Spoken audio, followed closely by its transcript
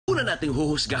Una nating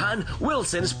huhusgahan,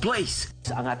 Wilson's Place.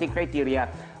 Ang ating criteria,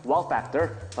 wow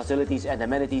factor, facilities and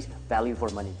amenities, value for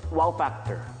money. Wow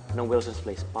factor ng Wilson's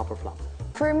Place, pop or flop?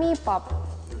 For me, pop.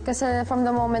 Kasi from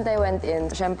the moment I went in,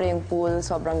 syempre yung pool,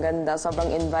 sobrang ganda, sobrang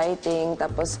inviting.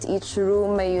 Tapos each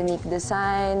room may unique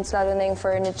designs, lalo na yung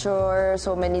furniture,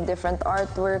 so many different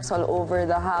artworks all over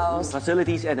the house.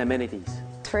 Facilities and amenities.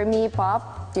 For me,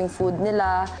 pop. Yung food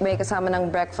nila, may kasama ng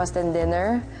breakfast and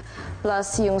dinner.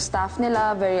 Plus yung staff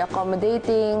nila, very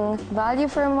accommodating. Value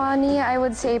for money, I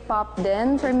would say pop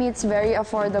din. For me, it's very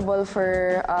affordable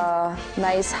for a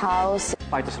nice house.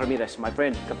 Paitos Ramirez, my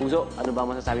friend, Kapuso, ano ba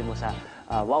masasabi mo sa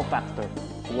wow factor?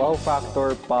 Wow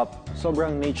factor, pop.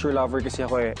 Sobrang nature lover kasi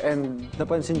ako eh. And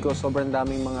napansin ko, sobrang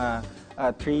daming mga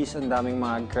trees, ang daming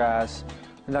mga grass,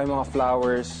 ang daming mga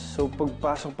flowers. So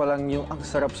pagpasok pa lang yung ang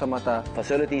sarap sa mata.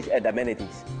 Facilities and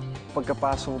amenities.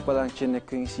 Pagkapasok ko pa lang, chinek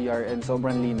ko yung CR and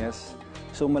sobrang linis.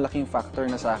 So malaking factor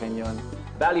na sa akin yon.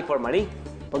 Value for money?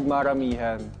 Pag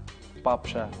maramihan, pop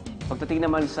siya. Pagdating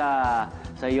naman sa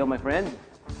iyo, my friend?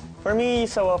 For me,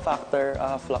 sa wow factor,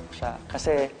 flop siya.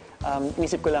 Kasi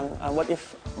inisip ko lang, what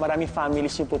if marami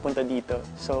families yung pupunta dito?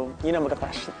 So, yun ang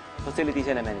magka-crash.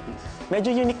 Facilities and amenities.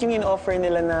 Medyo unique yung in-offer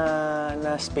nila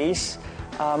na space.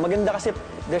 Maganda kasi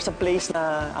there's a place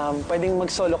na pwedeng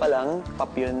mag-solo ka lang,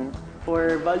 pop yun.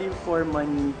 For value for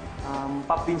money,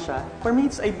 pop din siya. For me,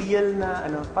 it's ideal na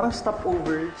parang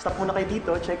stopover. Stop muna kayo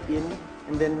dito, check-in,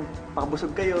 and then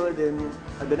pakabusog kayo, then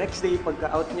the next day,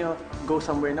 pagka-out nyo, go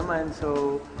somewhere naman.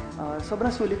 So, sobrang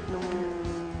sulit nung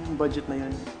budget na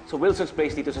yun. So, Wilson's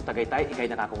Place dito sa Tagaytay, ikay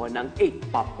nakakuha ng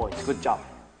 8 pop points. Good job.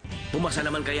 Pumasa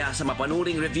naman kaya sa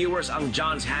mapanuring reviewers ang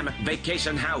John's Hammock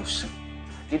Vacation House.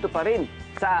 Dito pa rin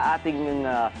sa ating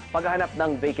paghahanap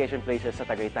ng vacation places sa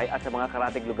Tagaytay at sa mga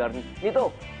karatig lugar nito.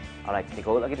 Alright,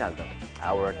 Nicole Aguinaldo,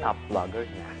 our top vlogger.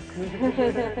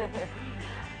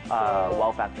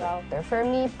 Wow factor. For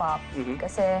me, pop.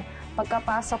 Kasi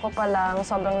pagkapasok ko pa lang,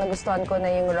 sobrang nagustuhan ko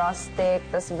na yung rustic,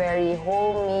 tas very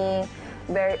homey,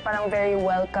 parang very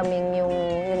welcoming yung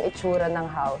itsura ng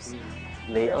house.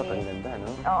 Layout, ang ganda,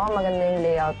 no? Oo, maganda yung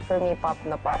layout. For me, pop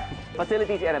na pop.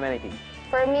 Facilities and amenities.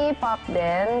 For me, pop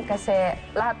din kasi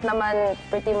lahat naman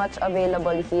pretty much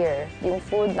available here. Yung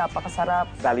food, napakasarap.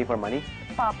 Value for money?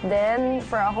 Pop din.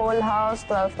 For a whole house,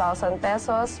 12,000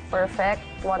 pesos. Perfect.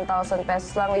 1,000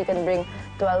 pesos lang. You can bring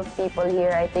 12 people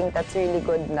here. I think that's really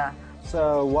good na.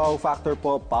 Sa wow factor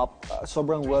po, pop,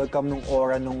 sobrang welcome nung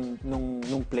aura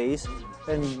nung place.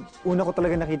 And una ko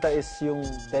talaga nakita is yung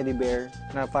teddy bear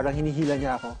na parang hinihila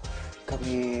niya ako. Come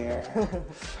here.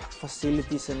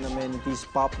 Facilities and amenities,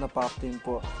 pop na pop din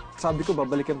po. Sabi ko,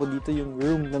 babalikan ko dito yung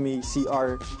room na may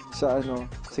CR sa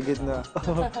gitna.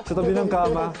 Sa tabi ng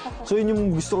kama. So yun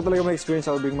yung gusto ko talaga ma-experience.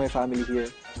 I'll bring my family here.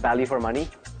 Value for money?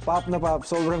 Pop na pop,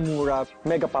 sobrang mura.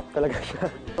 Mega pop talaga siya.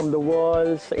 From the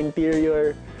walls, sa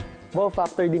interior. Wow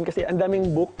factor din kasi ang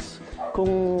daming books.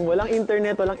 Kung walang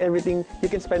internet, walang everything, you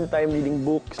can spend time reading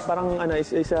books. Parang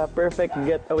is a perfect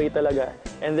getaway talaga.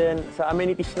 And then sa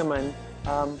amenities naman,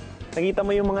 nakita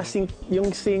mo yung mga sink,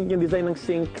 yung design ng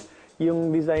sink,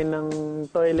 yung design ng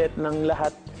toilet, ng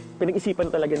lahat. Pinag-isipan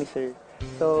talaga ni Sir.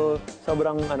 So,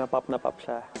 sobrang pop na pop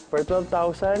siya. For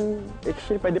 12,000,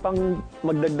 actually pwede pang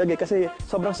magdagdag kasi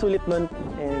sobrang sulit nun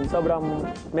and sobrang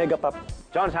mega pop.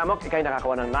 John's Hammock, ikay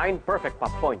nakakuha ng 9 perfect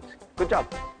pop points. Good job.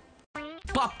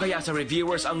 Pop kaya sa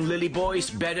reviewers ang Lily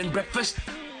Boys Bed and Breakfast?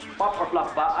 Pop or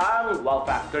flop ba ang wow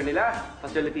factor nila?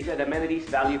 Facilities and amenities,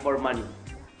 value for money.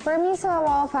 For me, sa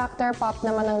wow factor, pop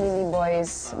naman ng Lily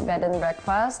Boys Bed and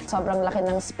Breakfast. Sobrang laki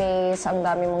ng space, ang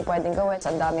dami mong pwedeng gawin,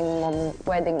 ang daming mong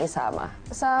pwedeng isama.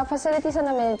 Sa facilities and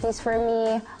amenities, for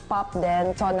me, pop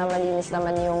din. So, malinis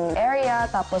naman yung area,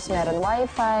 tapos meron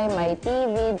wifi, may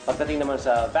TV. Pagdating naman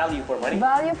sa value for money?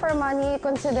 Value for money,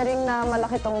 considering na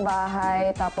malaki tong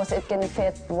bahay, tapos it can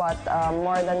fit,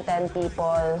 more than 10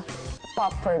 people.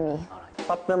 Pop for me.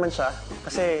 Pop naman siya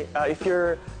kasi if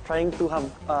you're trying to have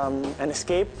an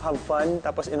escape, have fun,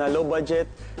 tapos in a low budget,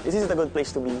 this is a good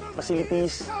place to be.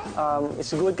 Facilities,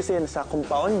 it's good kasi nasa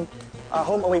compound,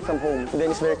 home away from home. And then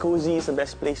it's very cozy, it's the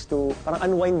best place to parang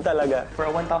unwind talaga. For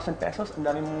 1,000 pesos, ang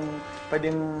dami mong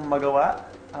pwedeng magawa.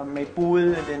 May pool,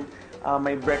 and then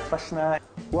may breakfast na.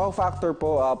 Wow factor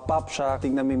po, pop siya.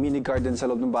 Tingnan may mini garden sa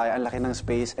loob ng bahay, ang laki ng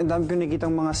space. And dami ko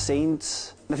nakikitang mga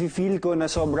saints. Nafe-feel ko na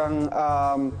sobrang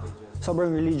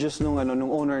religious nung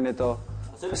owner nito.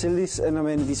 Facilities and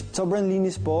amenities. Sobrang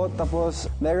linis po. Tapos,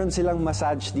 meron silang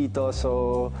massage dito.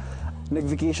 So,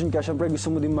 nag-vacation ka, syempre gusto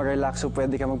mo din ma-relax. So,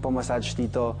 pwede ka magpa-massage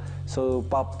dito. So,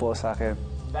 pop po sa akin.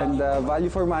 And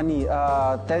value for money,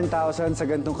 10,000 sa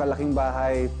ganitong kalaking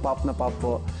bahay. Pop na pop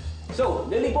po. So,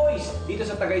 Lily Boys, dito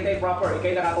sa Tagaytay proper,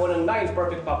 ikay nakakuha ng 9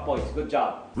 perfect pop points. Good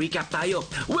job. Recap tayo.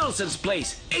 Wilson's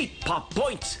Place, 8 pop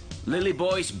points. Lily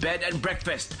Boy's Bed and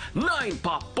Breakfast, 9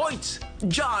 pop points.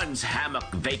 John's Hammock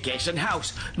Vacation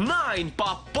House, 9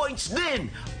 pop points din.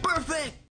 Perfect!